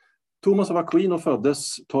Thomas av Aquino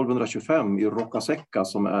föddes 1225 i Roccasecca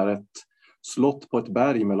som är ett slott på ett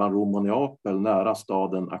berg mellan Rom och Neapel nära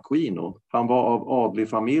staden Aquino. Han var av adlig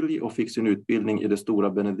familj och fick sin utbildning i det stora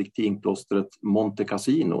benediktinklostret Monte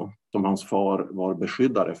Cassino som hans far var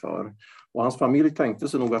beskyddare för. Och hans familj tänkte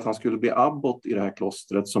sig nog att han skulle bli abbot i det här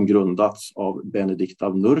klostret som grundats av Benedikt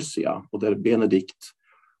av Nursia och där Benedikt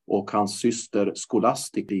och hans syster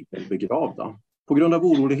Scholastica är begravda. På grund av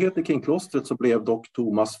oroligheter kring klostret så blev dock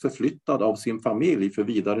Thomas förflyttad av sin familj för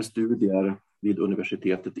vidare studier vid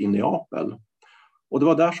universitetet i Neapel. Och det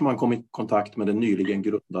var där som han kom i kontakt med den nyligen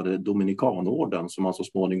grundade Dominikanorden som han så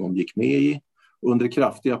småningom gick med i. Under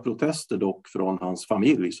kraftiga protester dock från hans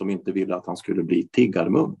familj som inte ville att han skulle bli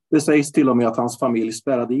tiggarmunk. Det sägs till och med att hans familj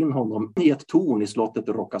spärrade in honom i ett torn i slottet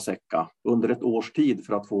Roccasecca under ett års tid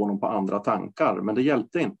för att få honom på andra tankar, men det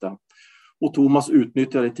hjälpte inte. Och Thomas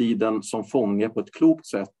utnyttjade tiden som fånge på ett klokt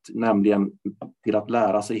sätt, nämligen till att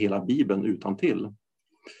lära sig hela Bibeln utantill.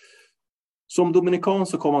 Som dominikan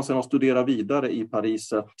så kom han sedan att studera vidare i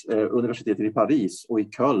universitetet i Paris och i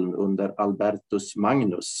Köln under Albertus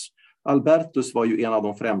Magnus. Albertus var ju en av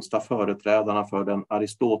de främsta företrädarna för den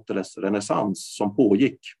Aristoteles renässans som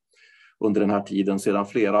pågick under den här tiden sedan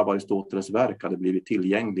flera av Aristoteles verk hade blivit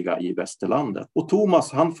tillgängliga i västerlandet. Och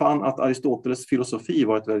Thomas han fann att Aristoteles filosofi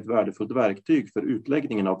var ett väldigt värdefullt verktyg för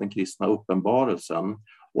utläggningen av den kristna uppenbarelsen.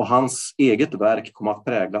 Och hans eget verk kom att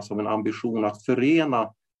präglas av en ambition att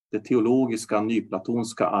förena det teologiska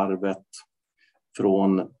nyplatonska arvet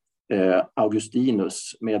från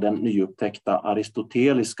Augustinus med den nyupptäckta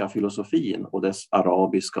aristoteliska filosofin och dess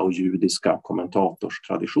arabiska och judiska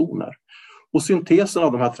kommentatorstraditioner. Och syntesen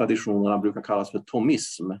av de här traditionerna brukar kallas för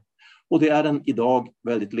thomism. Och det är en idag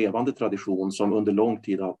väldigt levande tradition som under lång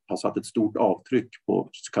tid har satt ett stort avtryck på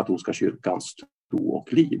katolska kyrkans tro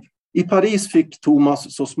och liv. I Paris fick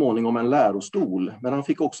Thomas så småningom en lärostol, men han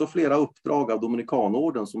fick också flera uppdrag av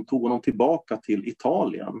Dominikanorden som tog honom tillbaka till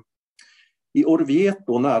Italien. I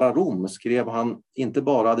Orvieto nära Rom skrev han inte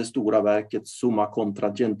bara det stora verket Summa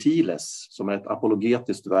contra Gentiles som är ett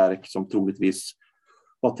apologetiskt verk som troligtvis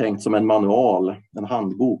var tänkt som en manual, en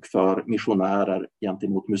handbok för missionärer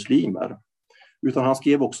gentemot muslimer. Utan han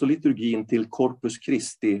skrev också liturgin till Corpus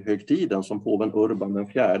Christi-högtiden som påven Urban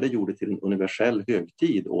IV gjorde till en universell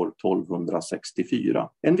högtid år 1264.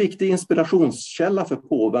 En viktig inspirationskälla för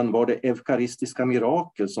påven var det eukaristiska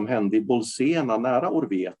mirakel som hände i Bolsena nära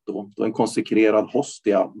Orvieto då en konsekrerad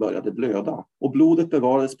hostia började blöda. Och blodet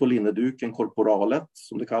bevarades på linneduken korporalet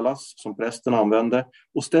som det kallas, som prästen använde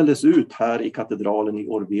och ställdes ut här i katedralen i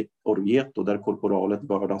Orvieto där korporalet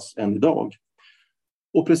vördas än idag.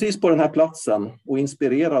 Och precis på den här platsen och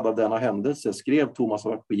inspirerad av denna händelse skrev Thomas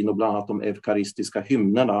av Aquino bland annat de eukaristiska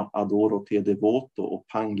hymnerna Adoro te devoto och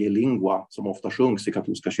Pange lingua som ofta sjungs i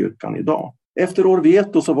katolska kyrkan idag. Efter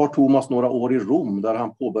Orvieto så var Thomas några år i Rom där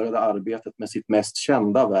han påbörjade arbetet med sitt mest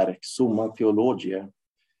kända verk Summa Theologiae.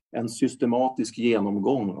 En systematisk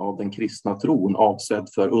genomgång av den kristna tron avsedd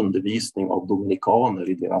för undervisning av dominikaner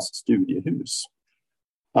i deras studiehus.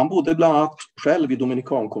 Han bodde bland annat själv i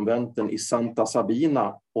dominikankonventen i Santa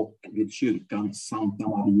Sabina och vid kyrkan Santa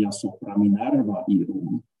Maria sopra Minerva i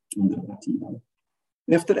Rom under den här tiden.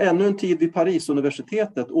 Efter ännu en tid vid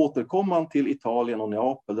Paris-universitetet återkom han till Italien och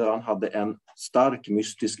Neapel där han hade en stark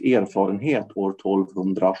mystisk erfarenhet år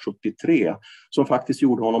 1273 som faktiskt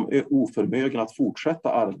gjorde honom oförmögen att fortsätta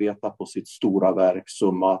arbeta på sitt stora verk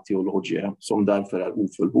Summa Theologiae som därför är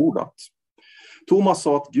ofullbordat. Thomas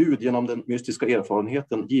sa att Gud genom den mystiska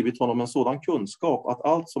erfarenheten givit honom en sådan kunskap att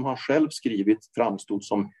allt som han själv skrivit framstod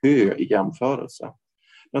som hö i jämförelse.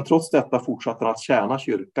 Men trots detta fortsatte han att tjäna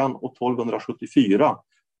kyrkan och 1274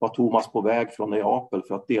 var Thomas på väg från Neapel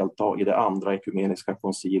för att delta i det andra ekumeniska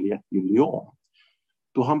konciliet i Lyon.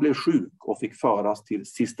 Då han blev sjuk och fick föras till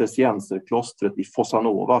cistercienserklostret i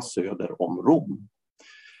Fossanova söder om Rom.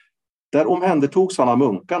 Där omhändertogs han av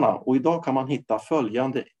munkarna och idag kan man hitta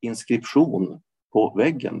följande inskription på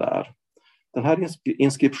väggen där. Den här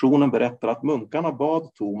inskriptionen berättar att munkarna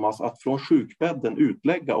bad Thomas att från sjukbädden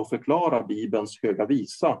utlägga och förklara Bibelns höga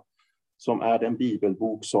visa som är den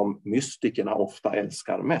bibelbok som mystikerna ofta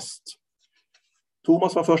älskar mest.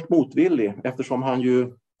 Thomas var först motvillig eftersom han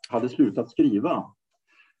ju hade slutat skriva.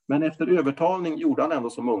 Men efter övertalning gjorde han ändå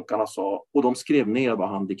som munkarna sa och de skrev ner vad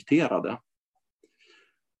han dikterade.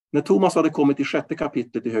 När Thomas hade kommit till 6:e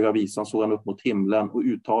kapitlet i Höga visan såg han upp mot himlen och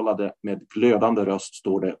uttalade med glödande röst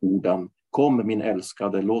står det orden: Kom min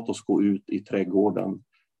älskade, låt oss gå ut i trädgården,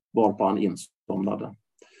 varpå han insomnade.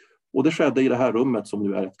 Och det skedde i det här rummet som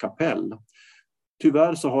nu är ett kapell.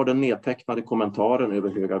 Tyvärr så har den nedtecknade kommentaren över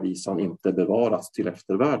Höga visan inte bevarats till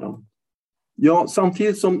eftervärlden. Ja,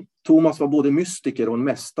 samtidigt som Thomas var både mystiker och en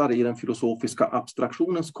mästare i den filosofiska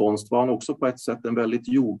abstraktionens konst var han också på ett sätt en väldigt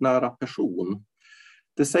jordnära person.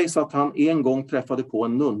 Det sägs att han en gång träffade på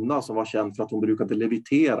en nunna som var känd för att hon brukade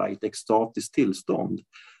levitera i ett extatiskt tillstånd.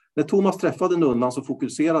 När Thomas träffade nunnan så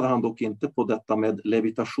fokuserade han dock inte på detta med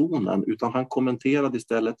levitationen, utan han kommenterade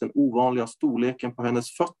istället den ovanliga storleken på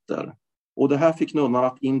hennes fötter. Och det här fick nunnan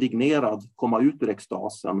att indignerad komma ut ur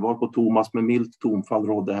extasen, varpå Thomas med milt tonfall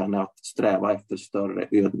rådde henne att sträva efter större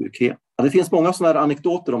ödmjukhet. Ja, det finns många sådana här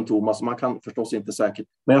anekdoter om Thomas som man kan förstås inte säkert.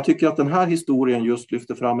 Men jag tycker att den här historien just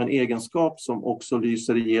lyfter fram en egenskap som också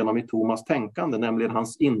lyser igenom i Thomas tänkande, nämligen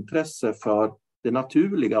hans intresse för det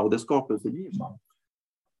naturliga och det skapelsegivna.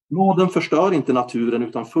 Nåden förstör inte naturen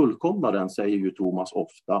utan fullkomnar den, säger ju Thomas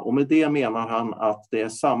ofta. Och med det menar han att det är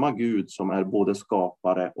samma Gud som är både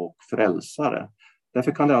skapare och frälsare.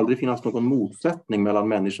 Därför kan det aldrig finnas någon motsättning mellan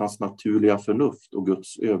människans naturliga förnuft och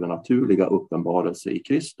Guds övernaturliga uppenbarelse i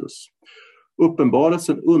Kristus.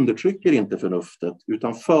 Uppenbarelsen undertrycker inte förnuftet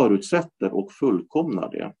utan förutsätter och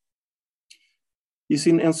fullkomnar det. I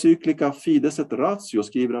sin encyklika Fides et Ratio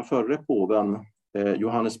skriver den förre påven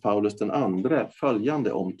Johannes Paulus II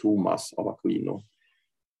följande om Thomas av Aquino.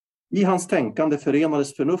 I hans tänkande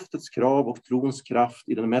förenades förnuftets krav och trons kraft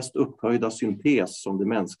i den mest upphöjda syntes som det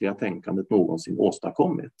mänskliga tänkandet någonsin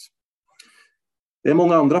åstadkommit. Det är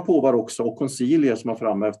många andra påvar också och koncilier som har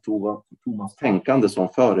framhävt Thomas tänkande som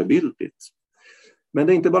förebildligt. Men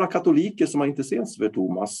det är inte bara katoliker som har intresserat sig för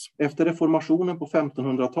Thomas. Efter reformationen på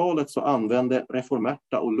 1500-talet så använde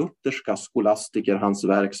reformerta och lutherska skolastiker hans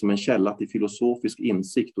verk som en källa till filosofisk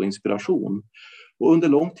insikt och inspiration. Och under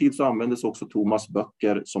lång tid så användes också Thomas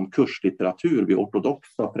böcker som kurslitteratur vid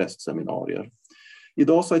ortodoxa prästseminarier.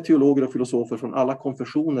 Idag så är teologer och filosofer från alla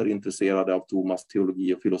konfessioner intresserade av Thomas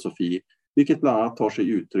teologi och filosofi, vilket bland annat tar sig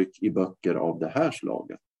uttryck i böcker av det här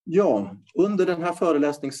slaget. Ja, under den här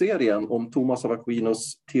föreläsningsserien om Thomas av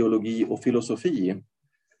Aquinos teologi och filosofi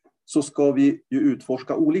så ska vi ju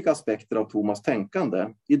utforska olika aspekter av Thomas tänkande.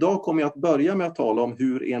 Idag kommer jag att börja med att tala om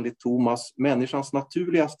hur enligt Thomas människans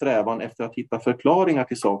naturliga strävan efter att hitta förklaringar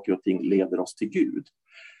till saker och ting leder oss till Gud.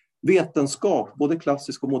 Vetenskap, både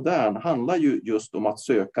klassisk och modern, handlar ju just om att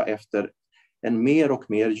söka efter en mer och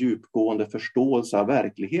mer djupgående förståelse av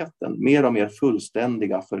verkligheten, mer och mer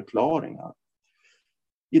fullständiga förklaringar.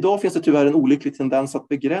 Idag finns det tyvärr en olycklig tendens att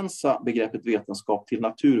begränsa begreppet vetenskap till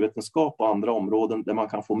naturvetenskap och andra områden där man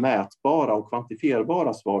kan få mätbara och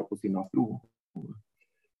kvantifierbara svar på sina frågor.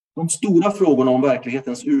 De stora frågorna om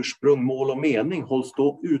verklighetens ursprung, mål och mening hålls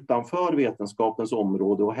då utanför vetenskapens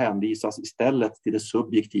område och hänvisas istället till det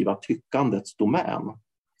subjektiva tyckandets domän.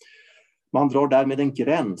 Man drar därmed en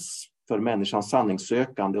gräns för människans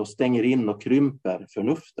sanningssökande och stänger in och krymper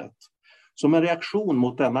förnuftet. Som en reaktion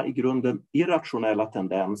mot denna i grunden irrationella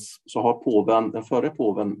tendens så har den förre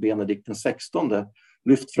påven Benedikt XVI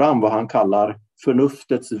lyft fram vad han kallar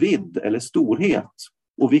förnuftets vidd eller storhet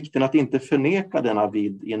och vikten att inte förneka denna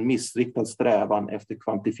vidd i en missriktad strävan efter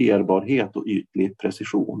kvantifierbarhet och ytlig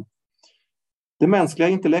precision. Det mänskliga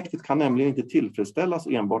intellektet kan nämligen inte tillfredsställas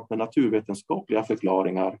enbart med naturvetenskapliga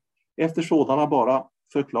förklaringar, eftersom sådana bara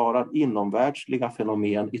förklarar inomvärldsliga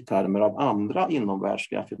fenomen i termer av andra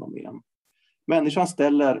inomvärldsliga fenomen. Människan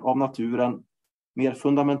ställer av naturen mer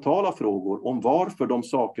fundamentala frågor om varför de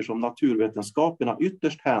saker som naturvetenskaperna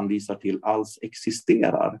ytterst hänvisar till alls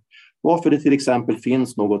existerar. Varför det till exempel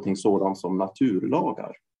finns någonting sådant som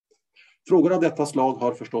naturlagar. Frågor av detta slag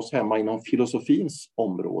har förstås hemma inom filosofins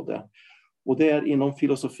område. Och det är inom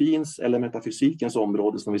filosofins eller metafysikens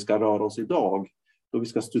område som vi ska röra oss idag, då vi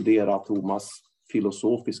ska studera Thomas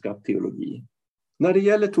filosofiska teologi. När det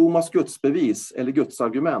gäller Thomas gudsbevis eller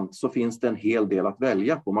gudsargument så finns det en hel del att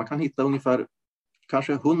välja på. Man kan hitta ungefär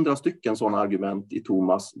kanske 100 stycken sådana argument i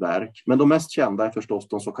Thomas verk. Men de mest kända är förstås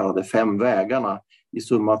de så kallade 5 vägarna i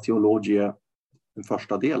Summa Theologiae, den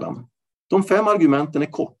första delen. De 5 argumenten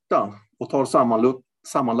är korta och tar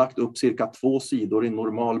sammanlagt upp cirka 2 sidor i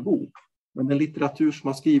normal bok. Men den litteratur som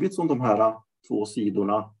har skrivits om de här 2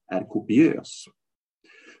 sidorna är kopiös.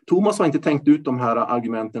 Thomas har inte tänkt ut de här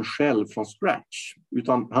argumenten själv från scratch,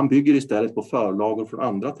 utan han bygger istället på förlagor från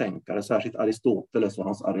andra tänkare, särskilt Aristoteles och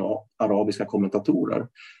hans arabiska kommentatorer.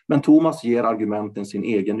 Men Thomas ger argumenten sin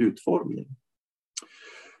egen utformning.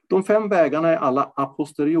 De 5 vägarna är alla a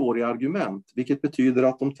posteriori-argument, vilket betyder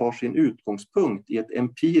att de tar sin utgångspunkt i ett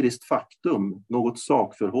empiriskt faktum, något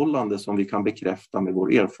sakförhållande som vi kan bekräfta med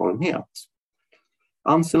vår erfarenhet.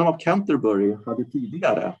 Anselm av Canterbury hade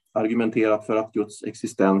tidigare argumenterat för att Guds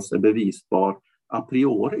existens är bevisbar a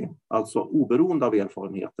priori, alltså oberoende av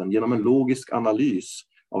erfarenheten, genom en logisk analys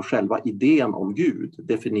av själva idén om Gud,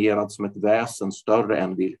 definierad som ett väsen större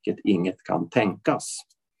än vilket inget kan tänkas.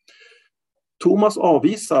 Thomas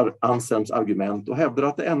avvisar Anselms argument och hävdar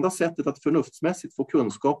att det enda sättet att förnuftsmässigt få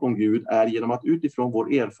kunskap om Gud är genom att utifrån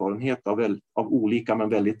vår erfarenhet av olika men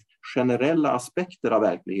väldigt generella aspekter av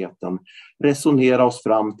verkligheten resonera oss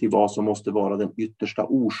fram till vad som måste vara den yttersta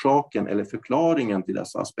orsaken eller förklaringen till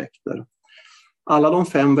dessa aspekter. Alla de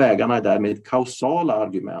 5 vägarna är därmed kausala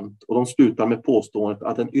argument och de slutar med påståendet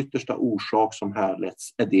att den yttersta orsak som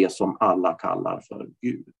härleds är det som alla kallar för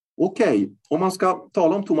Gud. Okej, om man ska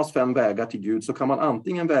tala om Thomas 5 vägar till Gud så kan man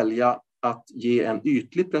antingen välja att ge en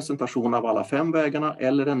ytlig presentation av alla 5 vägarna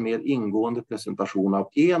eller en mer ingående presentation av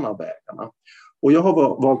en av vägarna. Och jag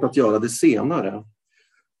har valt att göra det senare.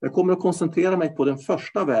 Jag kommer att koncentrera mig på den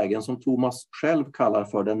första vägen som Thomas själv kallar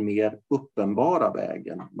för den mer uppenbara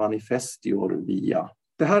vägen, manifestior via.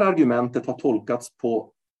 Det här argumentet har tolkats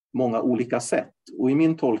på många olika sätt och i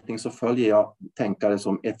min tolkning så följer jag tänkare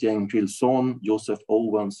som Etienne Gilson, Joseph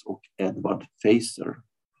Owens och Edward Feser.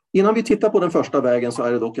 Innan vi tittar på den första vägen så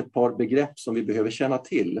är det dock ett par begrepp som vi behöver känna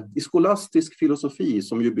till. I skolastisk filosofi,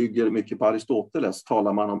 som ju bygger mycket på Aristoteles,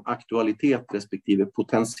 talar man om aktualitet respektive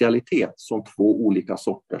potentialitet som 2 olika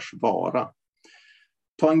sorters vara.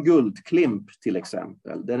 Ta en guldklimp till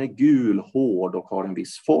exempel. Den är gul, hård och har en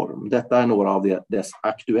viss form. Detta är några av dess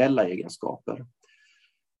aktuella egenskaper.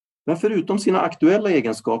 Men förutom sina aktuella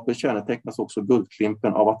egenskaper kännetecknas också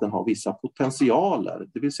guldklimpen av att den har vissa potentialer.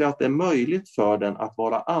 Det vill säga att det är möjligt för den att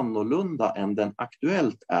vara annorlunda än den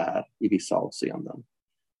aktuellt är i vissa avseenden.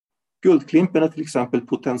 Guldklimpen är till exempel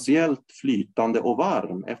potentiellt flytande och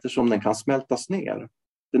varm eftersom den kan smältas ner.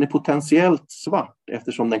 Den är potentiellt svart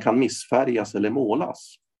eftersom den kan missfärgas eller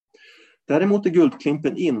målas. Däremot är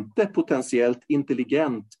guldklimpen inte potentiellt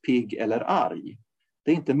intelligent, pigg eller arg.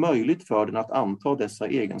 Det är inte möjligt för den att anta dessa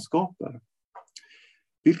egenskaper.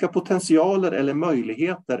 Vilka potentialer eller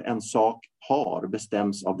möjligheter en sak har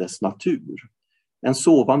bestäms av dess natur. En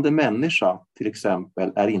sovande människa till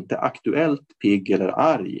exempel är inte aktuellt pigg eller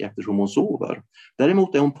arg eftersom hon sover.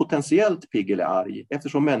 Däremot är hon potentiellt pigg eller arg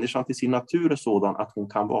eftersom människan till sin natur är sådan att hon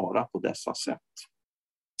kan vara på dessa sätt.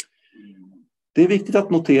 Det är viktigt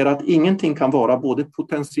att notera att ingenting kan vara både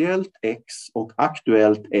potentiellt X och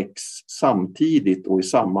aktuellt X samtidigt och i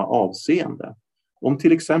samma avseende. Om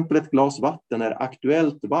till exempel ett glas vatten är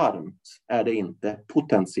aktuellt varmt är det inte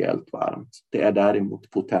potentiellt varmt. Det är däremot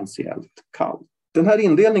potentiellt kallt. Den här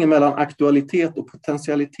indelningen mellan aktualitet och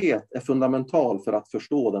potentialitet är fundamental för att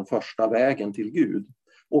förstå den första vägen till Gud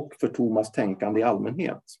och för Thomas tänkande i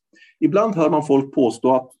allmänhet. Ibland hör man folk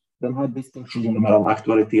påstå att den här distinktionen mellan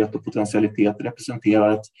aktualitet och potentialitet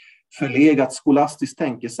representerar ett förlegat skolastiskt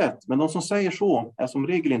tänkesätt. Men de som säger så är som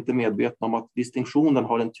regel inte medvetna om att distinktionen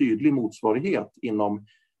har en tydlig motsvarighet inom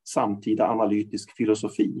samtida analytisk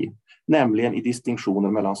filosofi, nämligen i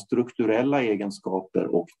distinktionen mellan strukturella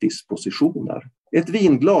egenskaper och dispositioner. Ett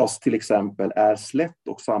vinglas till exempel är slätt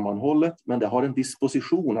och sammanhållet, men det har en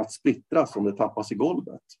disposition att splittras om det tappas i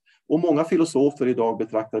golvet. Och många filosofer idag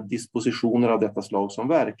betraktar dispositioner av detta slag som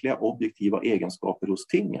verkliga objektiva egenskaper hos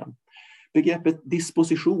tingen. Begreppet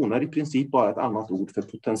disposition är i princip bara ett annat ord för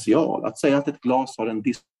potential. Att säga att ett glas har en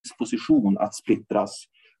disposition att splittras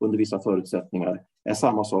under vissa förutsättningar är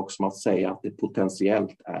samma sak som att säga att det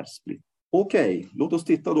potentiellt är splittrat. Okej, låt oss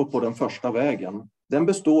titta då på den första vägen. Den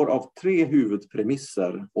består av 3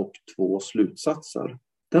 huvudpremisser och 2 slutsatser.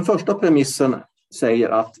 Den första premissen säger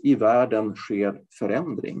att i världen sker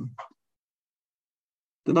förändring.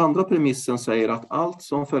 Den andra premissen säger att allt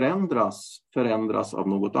som förändras av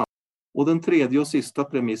något annat. Och den tredje och sista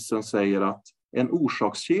premissen säger att en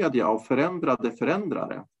orsakskedja av förändrade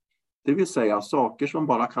förändrare, det vill säga saker som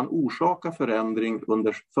bara kan orsaka förändring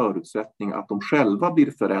under förutsättning att de själva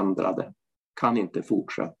blir förändrade, kan inte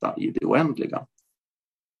fortsätta i det oändliga.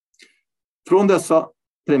 Från dessa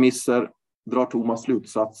premisser drar Thomas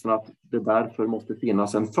slutsatsen att det därför måste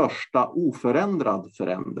finnas en första oförändrad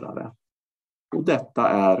förändrare. Och detta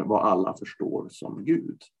är vad alla förstår som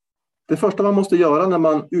Gud. Det första man måste göra när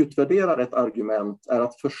man utvärderar ett argument är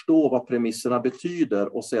att förstå vad premisserna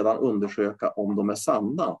betyder och sedan undersöka om de är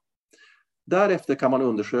sanna. Därefter kan man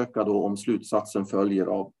undersöka då om slutsatsen följer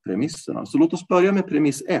av premisserna. Så låt oss börja med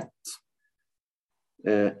premiss 1.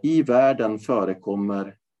 I världen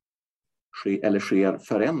förekommer eller sker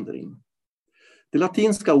förändring. Det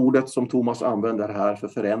latinska ordet som Thomas använder här för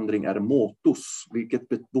förändring är motus,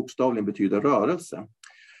 vilket bokstavligen betyder rörelse.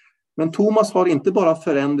 Men Thomas har inte bara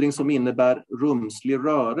förändring som innebär rumslig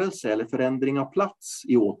rörelse eller förändring av plats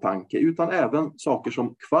i åtanke, utan även saker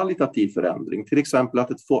som kvalitativ förändring, till exempel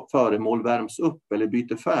att ett föremål värms upp eller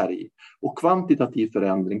byter färg, och kvantitativ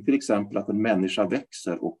förändring, till exempel att en människa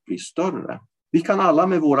växer och blir större. Vi kan alla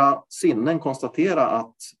med våra sinnen konstatera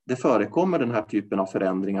att det förekommer den här typen av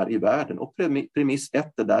förändringar i världen, och premiss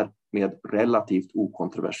 1 är därmed relativt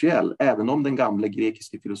okontroversiell, även om den gamla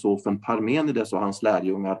grekiske filosofen Parmenides och hans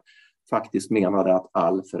lärjungar faktiskt menade att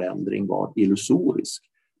all förändring var illusorisk.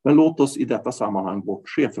 Men låt oss i detta sammanhang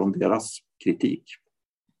bortse från deras kritik.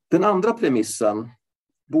 Den andra premissen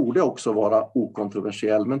borde också vara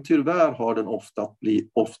okontroversiell, men tyvärr har den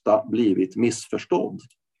ofta blivit missförstådd.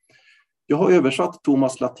 Jag har översatt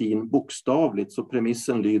Thomas latin bokstavligt, så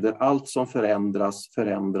premissen lyder: allt som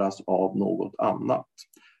förändras av något annat.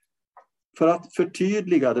 För att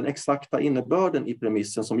förtydliga den exakta innebörden i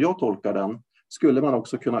premissen som jag tolkar den, skulle man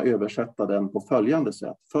också kunna översätta den på följande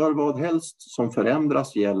sätt: för vad helst som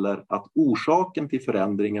förändras gäller att orsaken till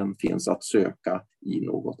förändringen finns att söka i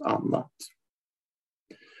något annat.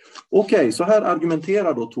 Okej, så här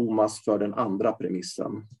argumenterar då Thomas för den andra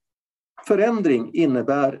premissen. Förändring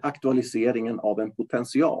innebär aktualiseringen av en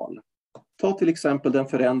potential. Ta till exempel den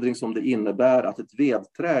förändring som det innebär att ett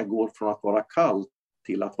vedträ går från att vara kallt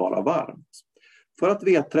till att vara varmt. För att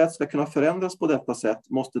vedträet ska kunna förändras på detta sätt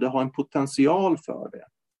måste det ha en potential för det.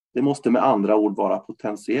 Det måste med andra ord vara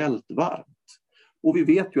potentiellt varmt. Och vi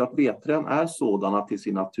vet ju att vedträn är sådana till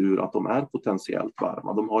sin natur att de är potentiellt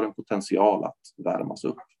varma. De har en potential att värmas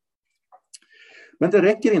upp. Men det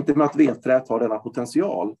räcker inte med att vedträet har denna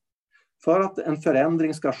potential. För att en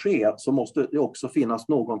förändring ska ske så måste det också finnas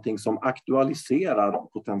någonting som aktualiserar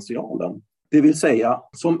potentialen. Det vill säga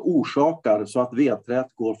som orsakar så att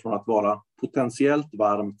vedträet går från att vara potentiellt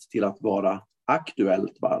varmt till att vara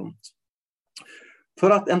aktuellt varmt. För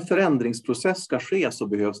att en förändringsprocess ska ske så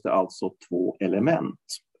behövs det alltså två element.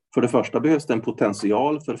 För det första behövs det en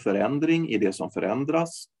potential för förändring i det som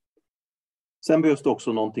förändras. Sen behövs det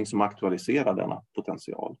också någonting som aktualiserar denna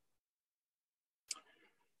potential.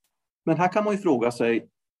 Men här kan man ju fråga sig,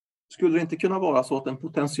 skulle det inte kunna vara så att en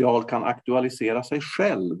potential kan aktualisera sig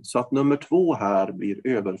själv så att nummer 2 här blir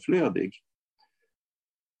överflödig?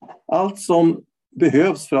 Allt som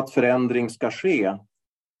behövs för att förändring ska ske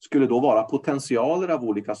skulle då vara potentialer av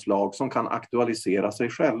olika slag som kan aktualisera sig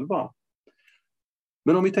själva.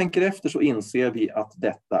 Men om vi tänker efter så inser vi att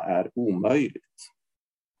detta är omöjligt.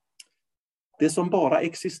 Det som bara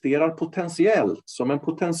existerar potentiellt som en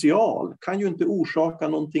potential kan ju inte orsaka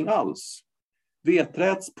någonting alls.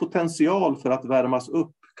 Vedträets potential för att värmas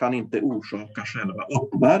upp kan inte orsaka själva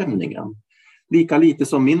uppvärmningen. Lika lite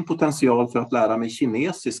som min potential för att lära mig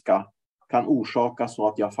kinesiska kan orsaka så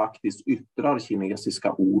att jag faktiskt yttrar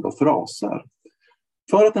kinesiska ord och fraser.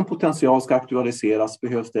 För att en potential ska aktualiseras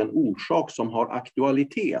behövs det en orsak som har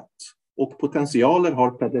aktualitet. Och potentialer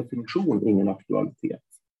har per definition ingen aktualitet.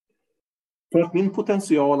 För att min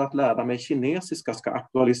potential att lära mig kinesiska ska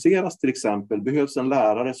aktualiseras till exempel behövs en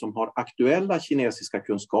lärare som har aktuella kinesiska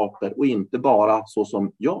kunskaper och inte bara så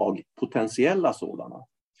som jag, potentiella sådana.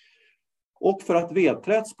 Och för att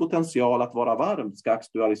vedträets potential att vara varmt ska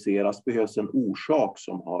aktualiseras behövs en orsak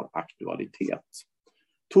som har aktualitet.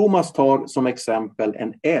 Thomas tar som exempel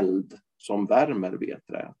en eld som värmer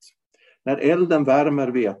vedträet. När elden värmer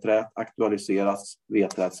vedträet aktualiseras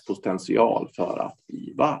vedträets potential för att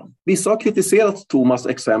bli varm. Vissa har kritiserat Thomas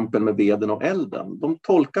exempel med veden och elden. De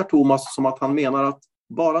tolkar Thomas som att han menar att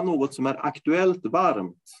bara något som är aktuellt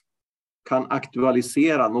varmt kan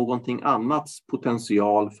aktualisera någonting annats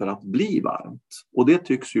potential för att bli varmt. Och det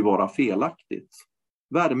tycks ju vara felaktigt.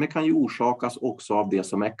 Värme kan ju orsakas också av det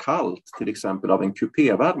som är kallt, till exempel av en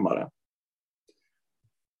kupévärmare.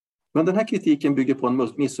 Men den här kritiken bygger på en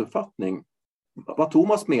missuppfattning. Vad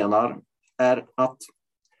Thomas menar är att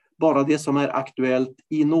bara det som är aktuellt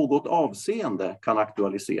i något avseende kan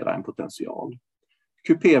aktualisera en potential.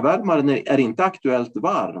 Kupévärmaren är inte aktuellt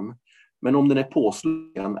varm, men om den är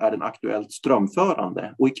påslagen är den aktuellt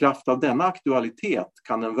strömförande. Och i kraft av denna aktualitet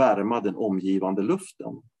kan den värma den omgivande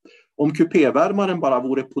luften. Om kupévärmaren bara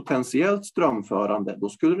vore potentiellt strömförande, då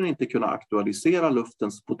skulle den inte kunna aktualisera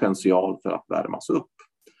luftens potential för att värmas upp.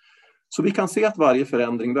 Så vi kan se att varje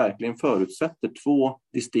förändring verkligen förutsätter två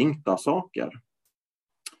distinkta saker.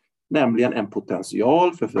 Nämligen en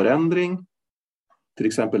potential för förändring, till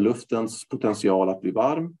exempel luftens potential att bli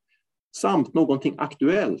varm, samt någonting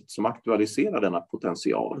aktuellt som aktualiserar denna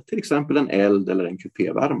potential, till exempel en eld eller en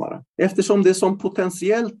kupévärmare. Eftersom det som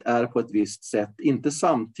potentiellt är på ett visst sätt inte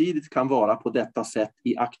samtidigt kan vara på detta sätt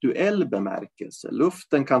i aktuell bemärkelse.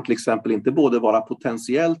 Luften kan till exempel inte både vara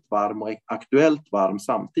potentiellt varm och aktuellt varm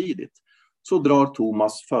samtidigt. Så drar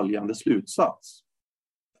Thomas följande slutsats.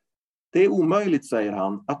 Det är omöjligt, säger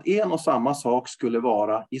han, att en och samma sak skulle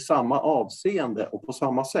vara i samma avseende och på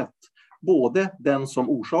samma sätt. Både den som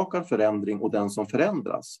orsakar förändring och den som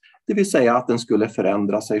förändras. Det vill säga att den skulle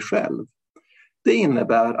förändra sig själv. Det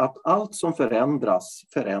innebär att allt som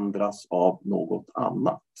förändras av något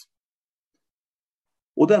annat.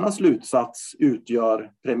 Och denna slutsats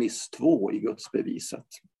utgör premiss 2 i gudsbeviset.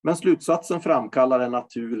 Men slutsatsen framkallar en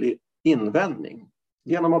naturlig invändning.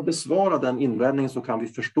 Genom att besvara den invändningen så kan vi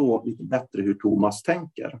förstå lite bättre hur Thomas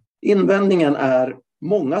tänker. Invändningen är: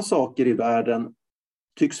 många saker i världen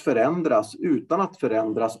tycks förändras utan att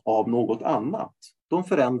förändras av något annat. De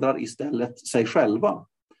förändrar istället sig själva.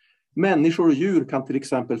 Människor och djur kan till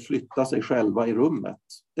exempel flytta sig själva i rummet.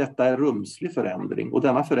 Detta är rumslig förändring och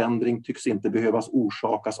denna förändring tycks inte behövas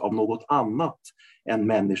orsakas av något annat än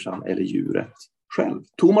människan eller djuret själv.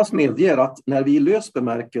 Thomas medger att när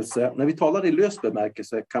vi talar i lös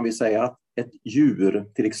bemärkelse kan vi säga att ett djur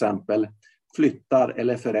till exempel flyttar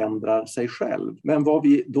eller förändrar sig själv. Men vad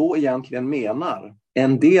vi då egentligen menar,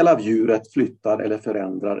 en del av djuret flyttar eller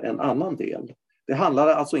förändrar en annan del. Det handlar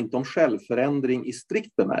alltså inte om självförändring i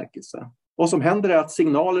strikt bemärkelse. Vad som händer är att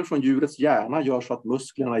signaler från djurets hjärna gör så att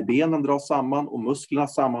musklerna i benen dras samman och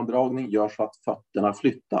musklernas sammandragning gör så att fötterna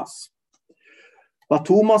flyttas. Vad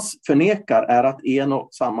Thomas förnekar är att en och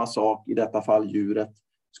samma sak, i detta fall djuret,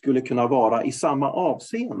 skulle kunna vara i samma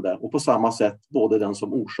avseende och på samma sätt både den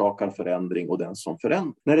som orsakar förändring och den som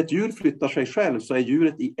förändrar. När ett djur flyttar sig själv så är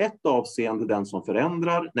djuret i ett avseende den som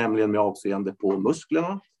förändrar, nämligen med avseende på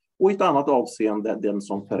musklerna, och i ett annat avseende den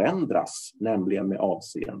som förändras, nämligen med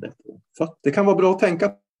avseende på fötter. Det kan vara bra att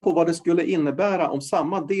tänka på vad det skulle innebära om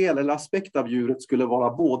samma del eller aspekt av djuret skulle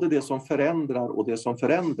vara både det som förändrar och det som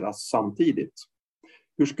förändras samtidigt.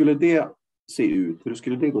 Hur skulle det se ut? Hur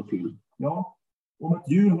skulle det gå till? Ja, om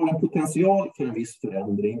ett djur har en potential för en viss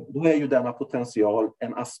förändring, då är ju denna potential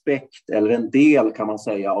en aspekt eller en del kan man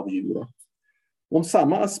säga av djuret. Om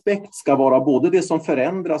samma aspekt ska vara både det som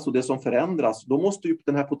förändras och det som förändras, då måste ju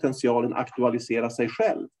den här potentialen aktualisera sig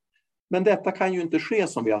själv. Men detta kan ju inte ske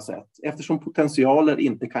som vi har sett, eftersom potentialer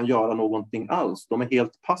inte kan göra någonting alls. De är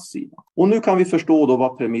helt passiva. Och nu kan vi förstå då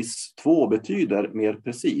vad premiss 2 betyder mer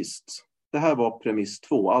precis. Det här var premiss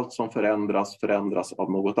 2, allt som förändras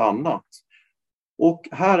av något annat. Och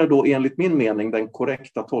här är då enligt min mening den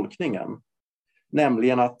korrekta tolkningen.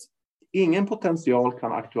 Nämligen att ingen potential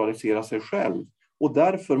kan aktualisera sig själv. Och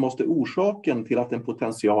därför måste orsaken till att en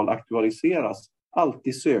potential aktualiseras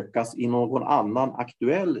alltid sökas i någon annan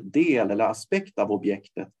aktuell del eller aspekt av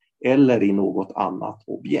objektet eller i något annat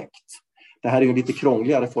objekt. Det här är en lite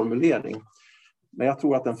krångligare formulering, men jag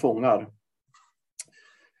tror att den fångar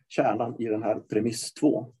kärnan i den här premiss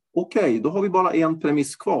 2. Okej, då har vi bara en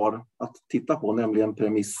premiss kvar att titta på, nämligen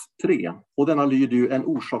premiss 3. Och denna lyder ju: en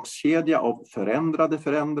orsakskedja av förändrade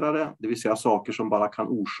förändrare, det vill säga saker som bara kan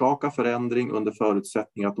orsaka förändring under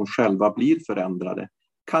förutsättning att de själva blir förändrade,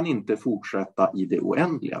 kan inte fortsätta i det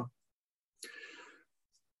oändliga.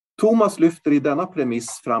 Thomas lyfter i denna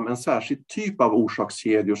premiss fram en särskild typ av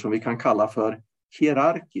orsakskedjor som vi kan kalla för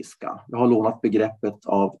hierarkiska. Jag har lånat begreppet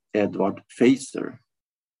av Edward Feser.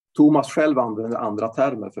 Thomas själv använder andra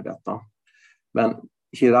termer för detta, men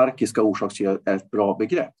hierarkiska orsakskedjor är ett bra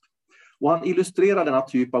begrepp. Och han illustrerar denna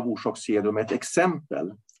typ av orsakskedjor med ett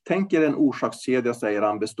exempel. Tänk er en orsakskedja, säger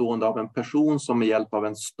han, bestående av en person som med hjälp av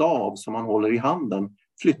en stav som han håller i handen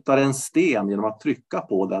flyttar en sten genom att trycka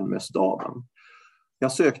på den med staven.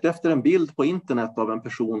 Jag sökte efter en bild på internet av en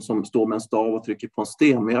person som står med en stav och trycker på en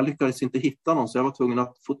sten, men jag lyckades inte hitta någon, så jag var tvungen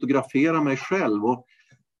att fotografera mig själv. Och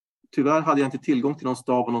tyvärr hade jag inte tillgång till någon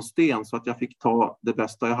stav och någon sten, så att jag fick ta det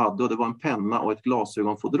bästa jag hade, och det var en penna och ett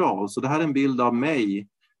glasögonfodral. Så det här är en bild av mig,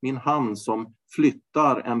 min hand som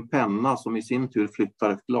flyttar en penna som i sin tur flyttar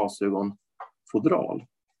ett glasögonfodral.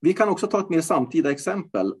 Vi kan också ta ett mer samtida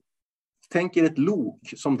exempel. Tänk er ett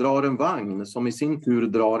lok som drar en vagn som i sin tur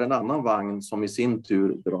drar en annan vagn som i sin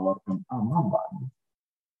tur drar en annan vagn.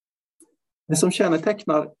 Det som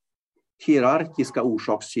kännetecknar hierarkiska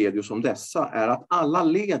orsakskedjor som dessa är att alla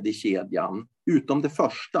led i kedjan, utom det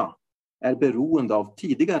första, är beroende av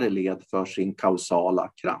tidigare led för sin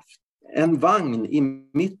kausala kraft. En vagn i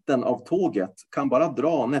mitten av tåget kan bara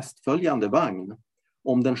dra nästföljande vagn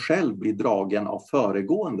om den själv blir dragen av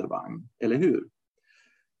föregående vagn, eller hur?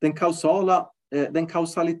 Den kausala den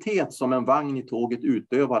kausalitet som en vagn i tåget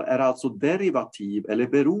utövar är alltså derivativ eller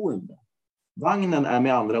beroende. Vagnen är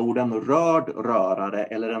med andra ord en rörd rörare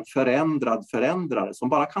eller en förändrad förändrare som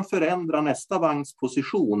bara kan förändra nästa vagns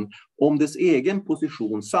position om dess egen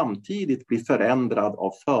position samtidigt blir förändrad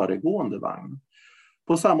av föregående vagn.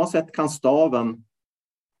 På samma sätt kan staven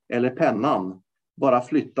eller pennan bara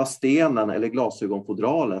flytta stenen eller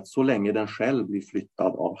glasögonfodralet så länge den själv blir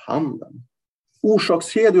flyttad av handen.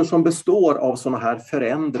 Orsakskedjor som består av sådana här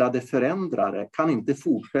förändrade förändrare kan inte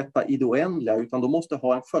fortsätta i det oändliga, utan de måste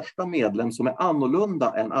ha en första medlem som är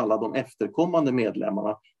annorlunda än alla de efterkommande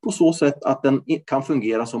medlemmarna på så sätt att den kan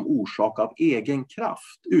fungera som orsak av egen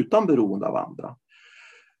kraft utan beroende av andra.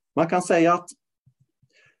 Man kan säga att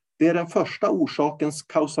det är den första orsakens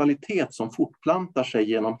kausalitet som fortplantar sig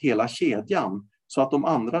genom hela kedjan så att de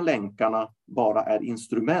andra länkarna bara är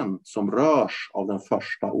instrument som rörs av den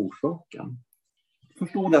första orsaken.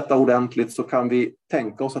 Förstå detta ordentligt så kan vi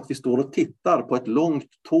tänka oss att vi står och tittar på ett långt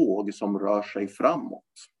tåg som rör sig framåt.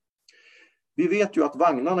 Vi vet ju att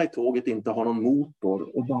vagnarna i tåget inte har någon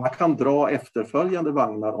motor och bara kan dra efterföljande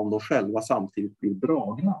vagnar om de själva samtidigt blir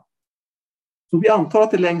dragna. Så vi antar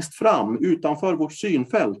att det längst fram, utanför vårt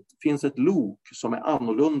synfält, finns ett lok som är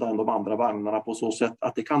annorlunda än de andra vagnarna på så sätt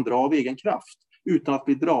att det kan dra av egen kraft utan att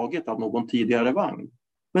bli draget av någon tidigare vagn.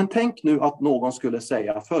 Men tänk nu att någon skulle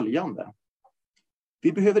säga följande.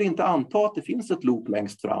 Vi behöver inte anta att det finns ett lok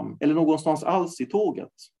längst fram eller någonstans alls i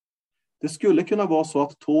tåget. Det skulle kunna vara så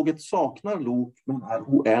att tåget saknar lok men är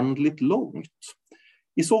oändligt långt.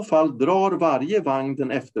 I så fall drar varje vagn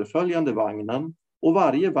den efterföljande vagnen och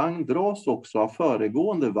varje vagn dras också av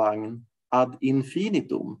föregående vagn ad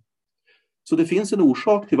infinitum. Så det finns en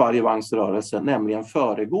orsak till varje vagns rörelse, nämligen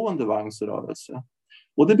föregående vagns rörelse.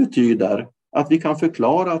 Och det betyder att vi kan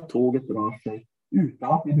förklara att tåget rör sig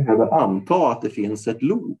utan att vi behöver anta att det finns ett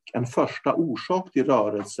lok, en första orsak till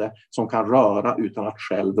rörelse som kan röra utan att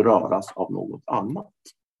själv röras av något annat.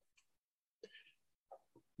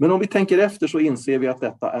 Men om vi tänker efter så inser vi att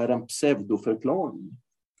detta är en pseudoförklaring.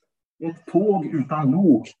 Ett tåg utan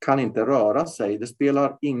lok kan inte röra sig, det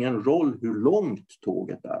spelar ingen roll hur långt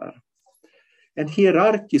tåget är. En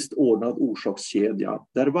hierarkiskt ordnad orsakskedja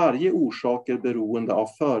där varje orsak är beroende av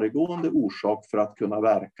föregående orsak för att kunna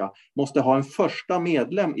verka måste ha en första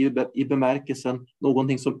medlem i bemärkelsen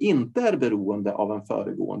någonting som inte är beroende av en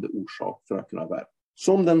föregående orsak för att kunna verka.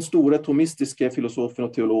 Som den store thomistiske filosofen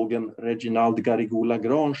och teologen Reginald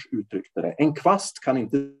Garrigou-Lagrange uttryckte det, en kvast kan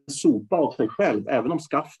inte sopa av sig själv även om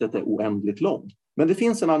skaftet är oändligt långt. Men det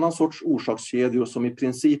finns en annan sorts orsakskedjor som i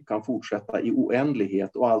princip kan fortsätta i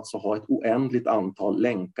oändlighet och alltså ha ett oändligt antal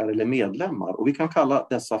länkar eller medlemmar. Och vi kan kalla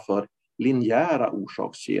dessa för linjära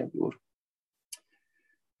orsakskedjor.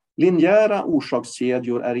 Linjära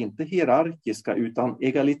orsakskedjor är inte hierarkiska utan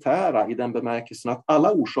egalitära i den bemärkelsen att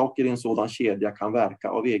alla orsaker i en sådan kedja kan verka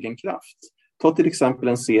av egen kraft. Ta till exempel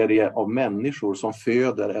en serie av människor som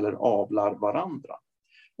föder eller avlar varandra.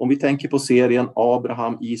 Om vi tänker på serien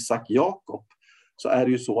Abraham, Isak, Jakob så är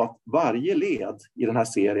det ju så att varje led i den här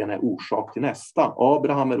serien är orsak till nästa.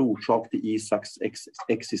 Abraham är orsak till Isaks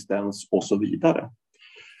existens och så vidare.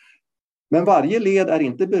 Men varje led är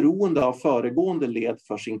inte beroende av föregående led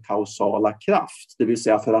för sin kausala kraft, det vill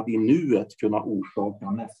säga för att i nuet kunna orsaka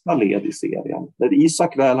nästa led i serien. När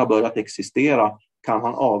Isak väl har börjat existera kan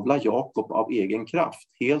han avla Jakob av egen kraft,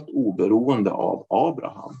 helt oberoende av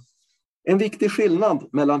Abraham. En viktig skillnad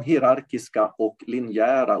mellan hierarkiska och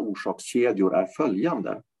linjära orsakskedjor är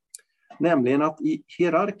följande. Nämligen att i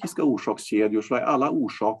hierarkiska orsakskedjor så är alla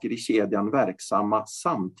orsaker i kedjan verksamma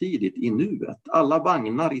samtidigt i nuet. Alla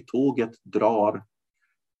vagnar i tåget drar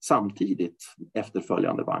samtidigt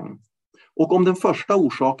efterföljande vagn. Och om den första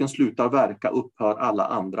orsaken slutar verka upphör alla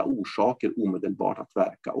andra orsaker omedelbart att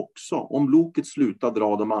verka också. Om loket slutar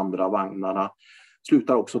dra de andra vagnarna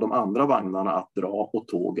slutar också de andra vagnarna att dra och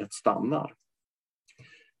tåget stannar.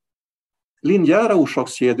 Linjära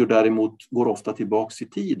orsakskedjor däremot går ofta tillbaka i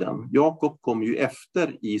tiden. Jakob kommer ju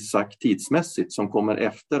efter Isak tidsmässigt som kommer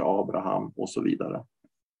efter Abraham och så vidare.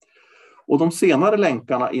 Och de senare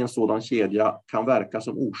länkarna i en sådan kedja kan verka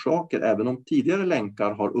som orsaker även om tidigare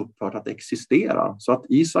länkar har upphört att existera. Så att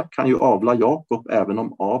Isak kan ju avla Jakob även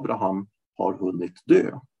om Abraham har hunnit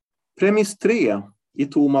dö. Premiss 3 i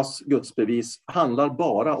Thomas gudsbevis handlar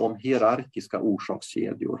bara om hierarkiska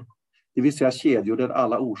orsakskedjor. Det vill säga kedjor där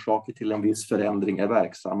alla orsaker till en viss förändring är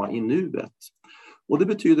verksamma i nuet. Och det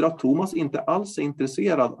betyder att Thomas inte alls är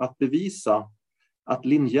intresserad att bevisa att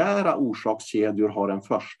linjära orsakskedjor har en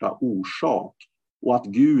första orsak och att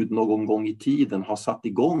Gud någon gång i tiden har satt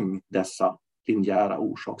igång dessa linjära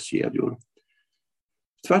orsakskedjor.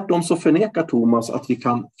 Tvärtom så förnekar Thomas att vi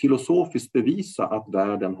kan filosofiskt bevisa att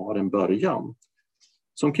världen har en början.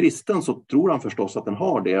 Som kristen så tror han förstås att den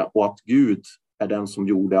har det och att Gud är den som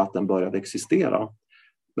gjorde att den började existera.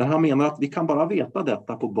 Men han menar att vi kan bara veta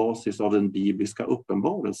detta på basis av den bibliska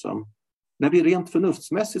uppenbarelsen. När vi rent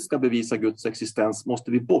förnuftsmässigt ska bevisa Guds existens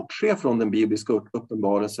måste vi bortse från den bibliska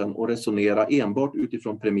uppenbarelsen och resonera enbart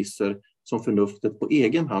utifrån premisser som förnuftet på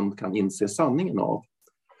egen hand kan inse sanningen av.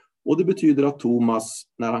 Och det betyder att Thomas,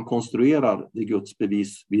 när han konstruerar det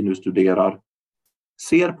gudsbevis vi nu studerar,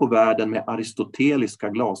 ser på världen med aristoteliska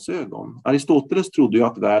glasögon. Aristoteles trodde ju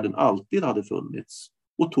att världen alltid hade funnits.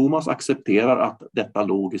 Och Thomas accepterar att detta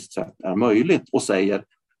logiskt sett är möjligt och säger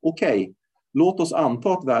okej, låt oss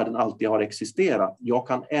anta att världen alltid har existerat. Jag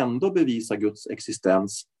kan ändå bevisa Guds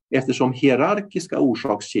existens eftersom hierarkiska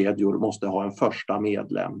orsakskedjor måste ha en första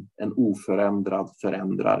medlem, en oförändrad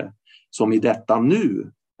förändrare, som i detta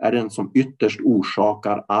nu är den som ytterst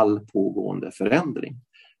orsakar all pågående förändring.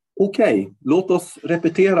 Okej, låt oss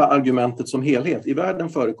repetera argumentet som helhet. I världen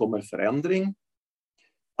förekommer förändring.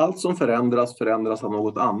 Allt som förändras av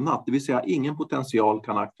något annat, det vill säga ingen potential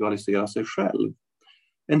kan aktualisera sig själv.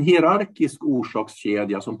 En hierarkisk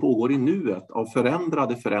orsakskedja som pågår i nuet av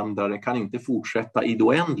förändrade förändrare kan inte fortsätta i det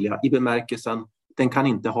oändliga i bemärkelsen den kan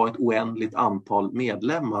inte ha ett oändligt antal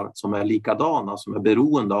medlemmar som är likadana, som är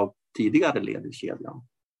beroende av tidigare led i kedjan.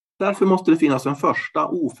 Därför måste det finnas en första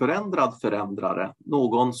oförändrad förändrare,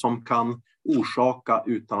 någon som kan orsaka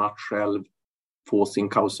utan att själv få sin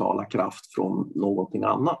kausala kraft från någonting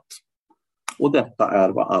annat. Och detta är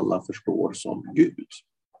vad alla förstår som Gud.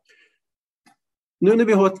 Nu när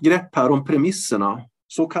vi har ett grepp här om premisserna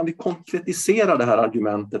så kan vi konkretisera det här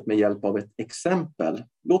argumentet med hjälp av ett exempel.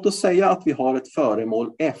 Låt oss säga att vi har ett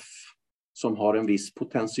föremål F som har en viss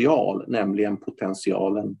potential, nämligen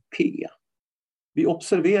potentialen P. Vi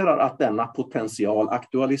observerar att denna potential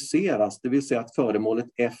aktualiseras, det vill säga att föremålet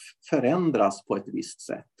F förändras på ett visst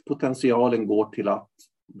sätt. Potentialen går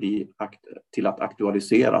till att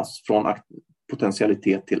aktualiseras från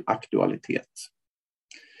potentialitet till aktualitet.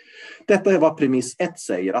 Detta är vad premiss 1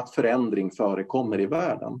 säger, att förändring förekommer i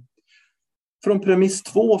världen. Från premiss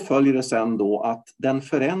 2 följer det sedan då att den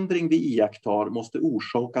förändring vi iakttar måste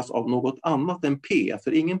orsakas av något annat än P,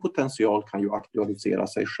 för ingen potential kan ju aktualisera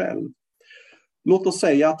sig själv. Låt oss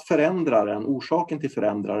säga att förändringen, orsaken till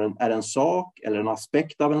förändringen är en sak eller en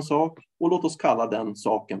aspekt av en sak och låt oss kalla den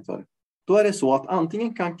saken för. Då är det så att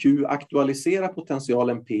antingen kan Q aktualisera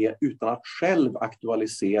potentialen P utan att själv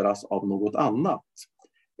aktualiseras av något annat.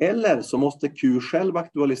 Eller så måste Q själv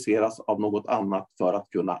aktualiseras av något annat för att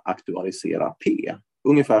kunna aktualisera P.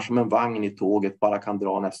 Ungefär som en vagn i tåget bara kan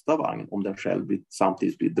dra nästa vagn om den själv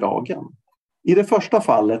samtidigt blir dragen. I det första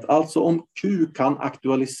fallet, alltså om Q kan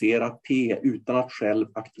aktualisera P utan att själv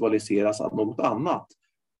aktualiseras av något annat,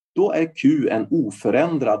 då är Q en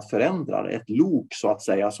oförändrad förändrare, ett lok så att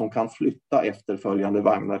säga som kan flytta efterföljande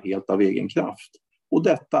vagnar helt av egen kraft. Och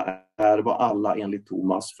detta är vad alla enligt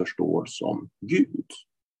Thomas förstår som Gud.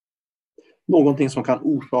 Någonting som kan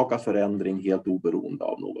orsaka förändring helt oberoende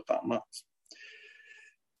av något annat.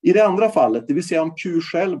 I det andra fallet, det vill säga om Q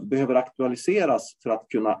själv behöver aktualiseras för att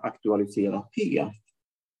kunna aktualisera P,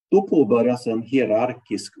 då påbörjas en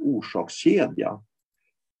hierarkisk orsakskedja.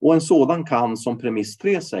 Och en sådan kan, som premiss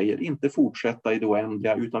 3 säger, inte fortsätta i det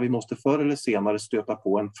oändliga utan vi måste förr eller senare stöta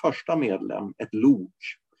på en första medlem, ett lok,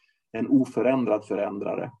 en oförändrad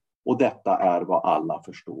förändrare. Och detta är vad alla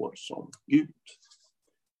förstår som Gud.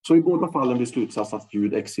 Så i båda fallen blir slutsats att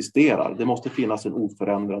Gud existerar. Det måste finnas en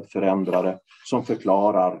oförändrad förändrare som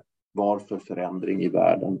förklarar varför förändring i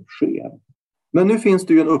världen sker. Men nu finns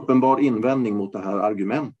det ju en uppenbar invändning mot det här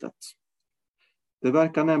argumentet. Det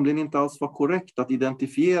verkar nämligen inte alls vara korrekt att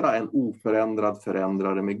identifiera en oförändrad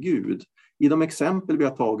förändrare med Gud. I de exempel vi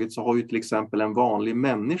har tagit så har ju till exempel en vanlig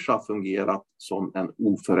människa fungerat som en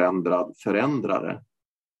oförändrad förändrare.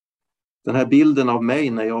 Den här bilden av mig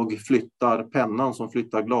när jag flyttar pennan som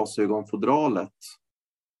flyttar glasögonfodralet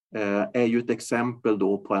är ju ett exempel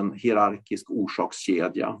då på en hierarkisk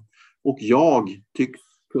orsakskedja. Och jag tycks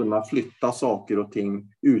kunna flytta saker och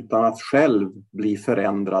ting utan att själv bli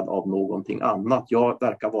förändrad av någonting annat. Jag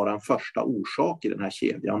verkar vara en första orsak i den här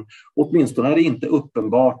kedjan. Åtminstone är det inte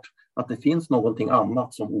uppenbart att det finns någonting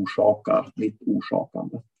annat som orsakar mitt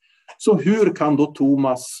orsakande. Så hur kan då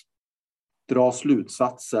Thomas dra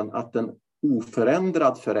slutsatsen att en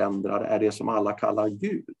oförändrad förändrare är det som alla kallar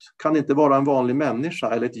Gud? Kan det inte vara en vanlig människa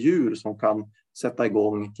eller ett djur som kan sätta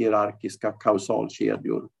igång hierarkiska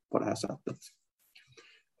kausalkedjor på det här sättet?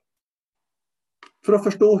 För att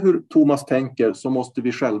förstå hur Thomas tänker så måste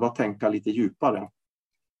vi själva tänka lite djupare.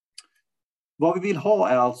 Vad vi vill ha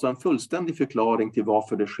är alltså en fullständig förklaring till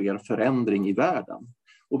varför det sker förändring i världen.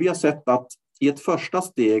 Och vi har sett att i ett första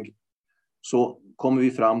steg så kommer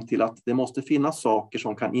vi fram till att det måste finnas saker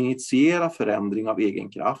som kan initiera förändring av egen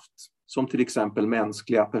kraft, som till exempel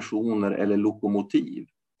mänskliga personer eller lokomotiv.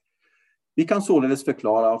 Vi kan således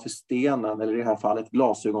förklara varför stenen, eller i det här fallet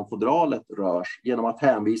glasögonfodralet, rörs genom att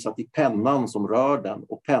hänvisa till pennan som rör den,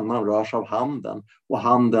 och pennan rörs av handen och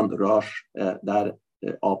handen rörs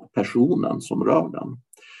av personen som rör den.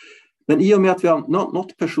 Men i och med att vi har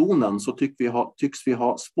nått personen så tycks vi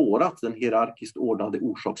ha spårat den hierarkiskt ordnade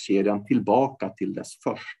orsakskedjan tillbaka till dess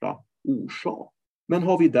första orsak. Men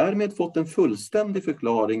har vi därmed fått en fullständig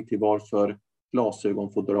förklaring till varför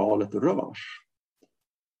glasögonfodralet rörs?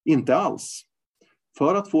 Inte alls.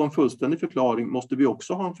 För att få en fullständig förklaring måste vi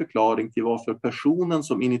också ha en förklaring till varför personen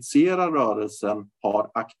som initierar rörelsen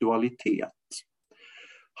har aktualitet.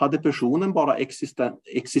 Hade personen bara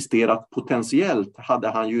existerat potentiellt hade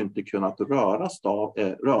han ju inte kunnat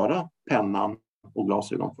röra pennan och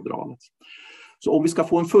glasögonfodralet. Så om vi ska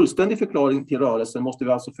få en fullständig förklaring till rörelsen måste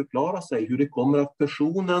vi alltså förklara sig hur det kommer att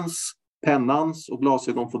personens, pennans och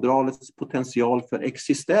glasögonfodralets potential för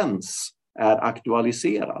existens är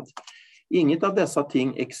aktualiserad. Inget av dessa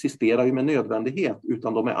ting existerar ju med nödvändighet,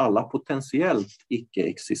 utan de är alla potentiellt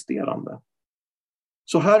icke-existerande.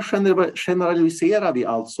 Så här generaliserar vi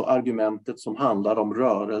alltså argumentet som handlar om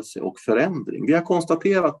rörelse och förändring. Vi har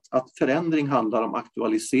konstaterat att förändring handlar om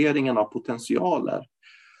aktualiseringen av potentialer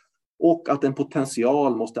och att en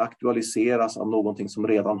potential måste aktualiseras av någonting som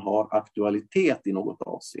redan har aktualitet i något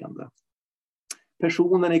avseende.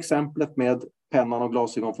 Personen i exemplet med pennan och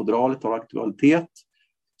glasögonfodralet har aktualitet,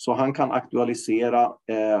 så han kan aktualisera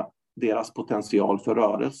deras potential för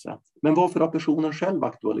rörelse. Men varför har personen själv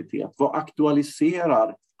aktualitet? Vad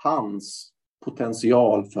aktualiserar hans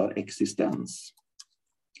potential för existens?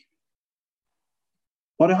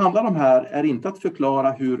 Vad det handlar om här är inte att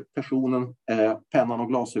förklara hur personen, pennan och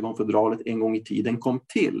glasögonfodralet en gång i tiden kom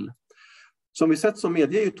till. Som vi sett så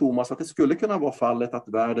medger ju Thomas att det skulle kunna vara fallet att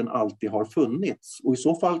världen alltid har funnits. Och i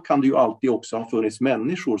så fall kan det ju alltid också ha funnits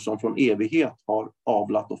människor som från evighet har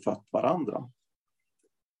avlat och fött varandra.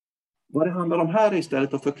 Vad det handlar om här är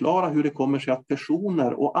istället att förklara hur det kommer sig att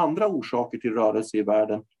personer och andra orsaker till rörelse i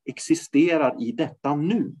världen existerar i detta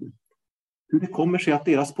nu. Hur det kommer sig att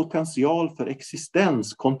deras potential för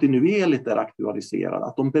existens kontinuerligt är aktualiserad,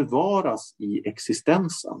 att de bevaras i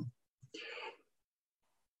existensen.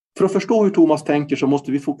 För att förstå hur Thomas tänker så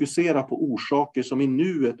måste vi fokusera på orsaker som i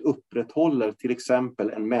nuet upprätthåller till exempel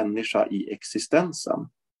en människa i existensen.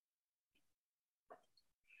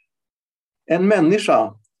 En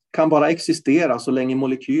människa kan bara existera så länge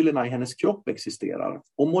molekylerna i hennes kropp existerar.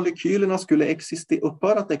 Om molekylerna skulle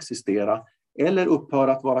upphöra att existera eller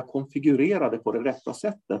upphöra att vara konfigurerade på det rätta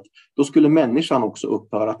sättet, då skulle människan också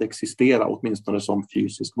upphöra att existera, åtminstone som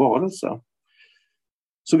fysisk varelse.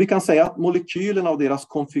 Så vi kan säga att molekylerna och deras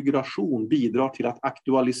konfiguration bidrar till att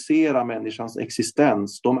aktualisera människans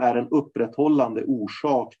existens. De är en upprätthållande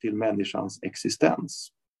orsak till människans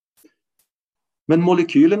existens. Men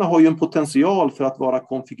molekylerna har ju en potential för att vara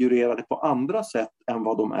konfigurerade på andra sätt än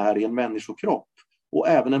vad de är i en människokropp. Och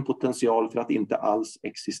även en potential för att inte alls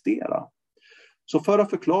existera. Så för att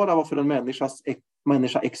förklara varför en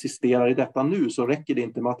människa existerar i detta nu så räcker det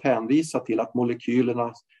inte med att hänvisa till att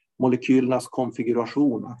molekylernas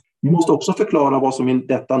konfiguration. Vi måste också förklara vad som i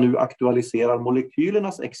detta nu aktualiserar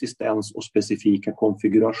molekylernas existens och specifika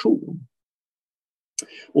konfiguration.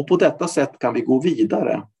 Och på detta sätt kan vi gå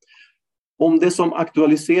vidare. Om det som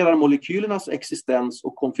aktualiserar molekylernas existens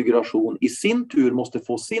och konfiguration i sin tur måste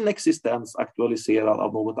få sin existens aktualiserad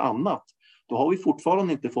av något annat, då har vi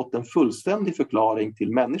fortfarande inte fått en fullständig förklaring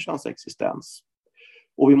till människans existens.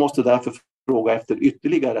 Och vi måste därför fråga efter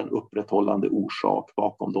ytterligare en upprätthållande orsak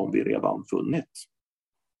bakom de vi redan funnit.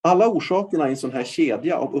 Alla orsakerna i en sån här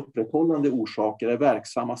kedja av upprätthållande orsaker är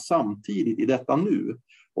verksamma samtidigt i detta nu.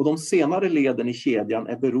 Och de senare leden i kedjan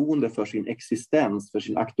är beroende för sin existens, för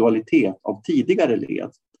sin aktualitet av tidigare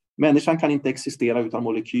led. Människan kan inte existera utan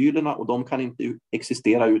molekylerna och de kan inte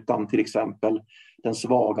existera utan till exempel den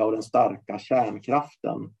svaga och den starka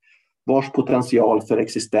kärnkraften, vars potential för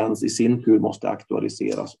existens i sin tur måste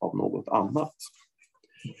aktualiseras av något annat.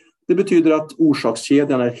 Det betyder att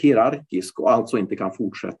orsakskedjan är hierarkisk och alltså inte kan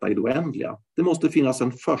fortsätta i det oändliga. Det måste finnas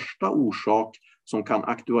en första orsak som kan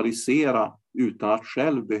aktualisera utan att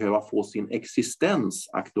själv behöva få sin existens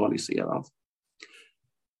aktualiserad.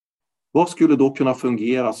 Vad skulle då kunna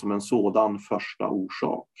fungera som en sådan första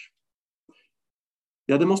orsak?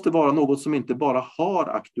 Ja, det måste vara något som inte bara har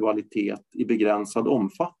aktualitet i begränsad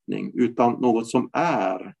omfattning utan något som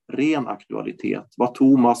är ren aktualitet. Vad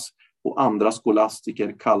Thomas och andra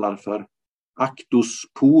skolastiker kallar för actus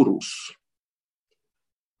purus.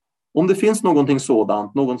 Om det finns någonting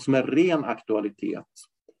sådant, något som är ren aktualitet,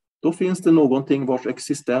 då finns det någonting vars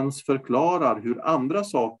existens förklarar hur andra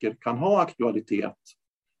saker kan ha aktualitet,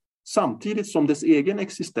 samtidigt som dess egen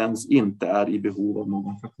existens inte är i behov av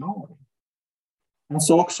någon förklaring. En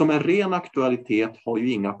sak som är ren aktualitet har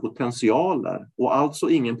ju inga potentialer och alltså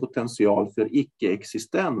ingen potential för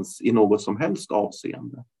icke-existens i något som helst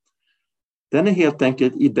avseende. Den är helt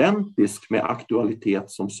enkelt identisk med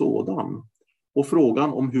aktualitet som sådan. Och frågan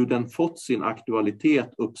om hur den fått sin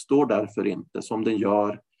aktualitet uppstår därför inte som den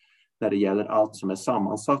gör när det gäller allt som är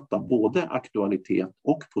sammansatt av både aktualitet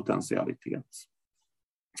och potentialitet.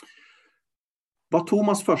 Vad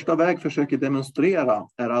Thomas första väg försöker demonstrera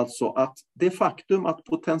är alltså att det faktum att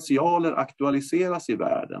potentialer aktualiseras i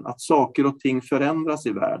världen, att saker och ting förändras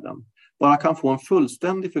i världen, bara kan få en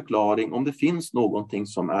fullständig förklaring om det finns någonting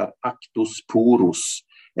som är actus purus,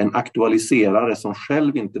 en aktualiserare som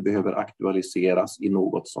själv inte behöver aktualiseras i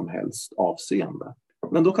något som helst avseende.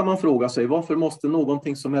 Men då kan man fråga sig, varför måste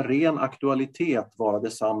någonting som är ren aktualitet vara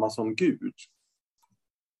detsamma som Gud?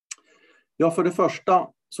 Ja, för det första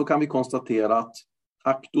så kan vi konstatera att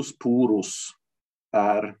actus purus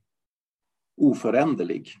är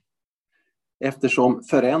oföränderlig, eftersom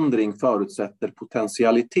förändring förutsätter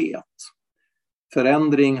potentialitet.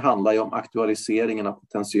 Förändring handlar ju om aktualiseringen av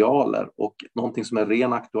potentialer och någonting som är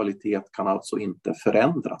ren aktualitet kan alltså inte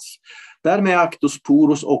förändras. Därmed är actus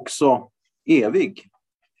purus också evig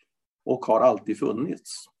och har alltid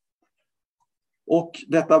funnits. Och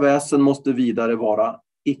detta väsen måste vidare vara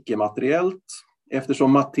icke-materiellt,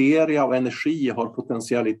 eftersom materia och energi har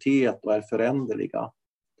potentialitet och är föränderliga.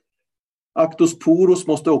 Actus purus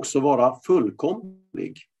måste också vara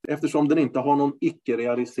fullkomlig, eftersom den inte har någon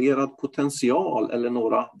icke-realiserad potential eller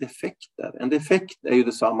några defekter. En defekt är ju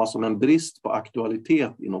detsamma som en brist på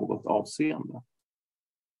aktualitet i något avseende.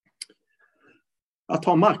 Att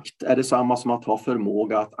ha makt är detsamma som att ha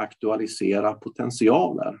förmåga att aktualisera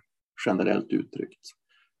potentialer, generellt uttryckt.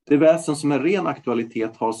 Det väsen som är ren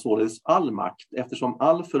aktualitet har således all makt, eftersom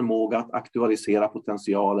all förmåga att aktualisera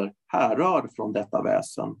potentialer härrör från detta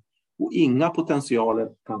väsen. Och inga potentialer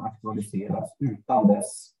kan aktualiseras utan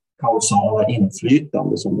dess kausala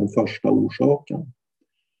inflytande som den första orsaken.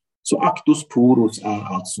 Så actus purus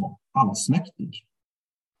är alltså allsmäktig.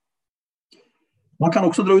 Man kan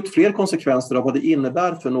också dra ut fler konsekvenser av vad det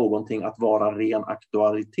innebär för någonting att vara ren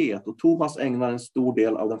aktualitet. Och Thomas ägnar en stor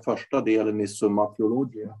del av den första delen i Summa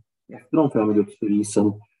Theologiae efter de 5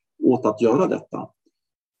 Gudsbevisen åt att göra detta.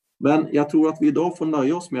 Men jag tror att vi idag får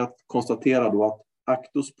nöja oss med att konstatera då att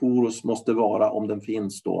actus purus måste vara, om den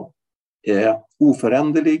finns då,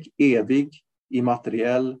 oföränderlig, evig,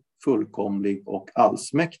 immateriell, fullkomlig och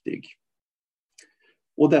allsmäktig.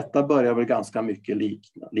 Och detta börjar väl ganska mycket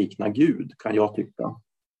likna Gud, kan jag tycka.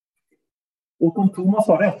 Och om Thomas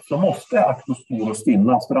har rätt så måste actus purus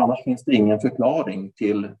finnas, för annars finns det ingen förklaring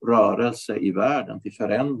till rörelse i världen, till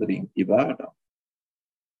förändring i världen.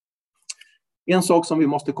 En sak som vi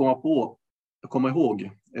måste komma ihåg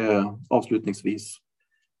avslutningsvis,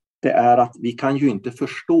 det är att vi kan ju inte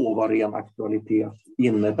förstå vad ren aktualitet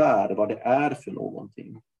innebär, vad det är för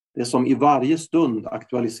någonting. Det som i varje stund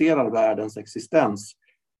aktualiserar världens existens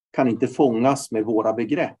kan inte fångas med våra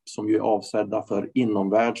begrepp som ju är avsedda för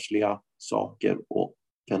inomvärldsliga saker och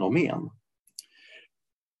fenomen.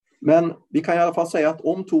 Men vi kan i alla fall säga att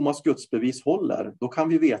om Thomas gudsbevis håller, då kan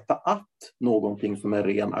vi veta att någonting som är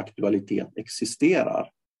ren aktualitet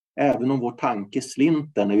existerar. Även om vår tanke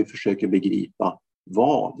slinter när vi försöker begripa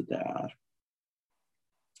vad det är.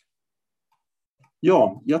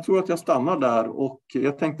 Ja, jag tror att jag stannar där och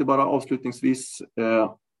jag tänkte bara avslutningsvis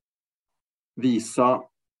visa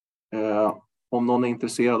om någon är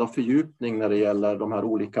intresserad av fördjupning när det gäller de här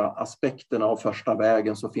olika aspekterna av första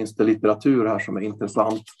vägen, så finns det litteratur här som är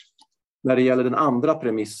intressant. När det gäller den andra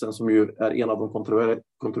premissen, som ju är en av de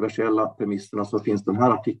kontroversiella premisserna, så finns den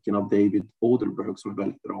här artikeln av David Oderberg som är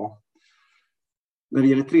väldigt bra. När det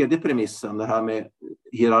gäller tredje premissen, det här med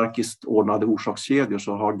hierarkiskt ordnade orsakskedjor,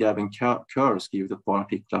 så har Gavin Kerr skrivit ett par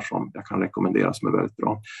artiklar som jag kan rekommendera som är väldigt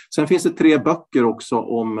bra. Sen finns det 3 böcker också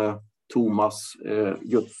om Thomas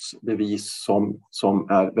gudsbevis som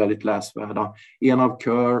är väldigt läsvärda. En av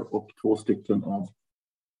Kerr och 2 stycken av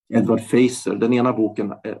Edward Facer. Den ena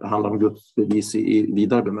boken handlar om gudsbevis i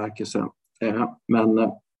vidare bemärkelse, men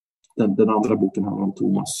den andra boken handlar om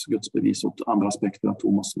Thomas gudsbevis och andra aspekter av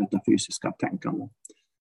Thomas metafysiska tänkande.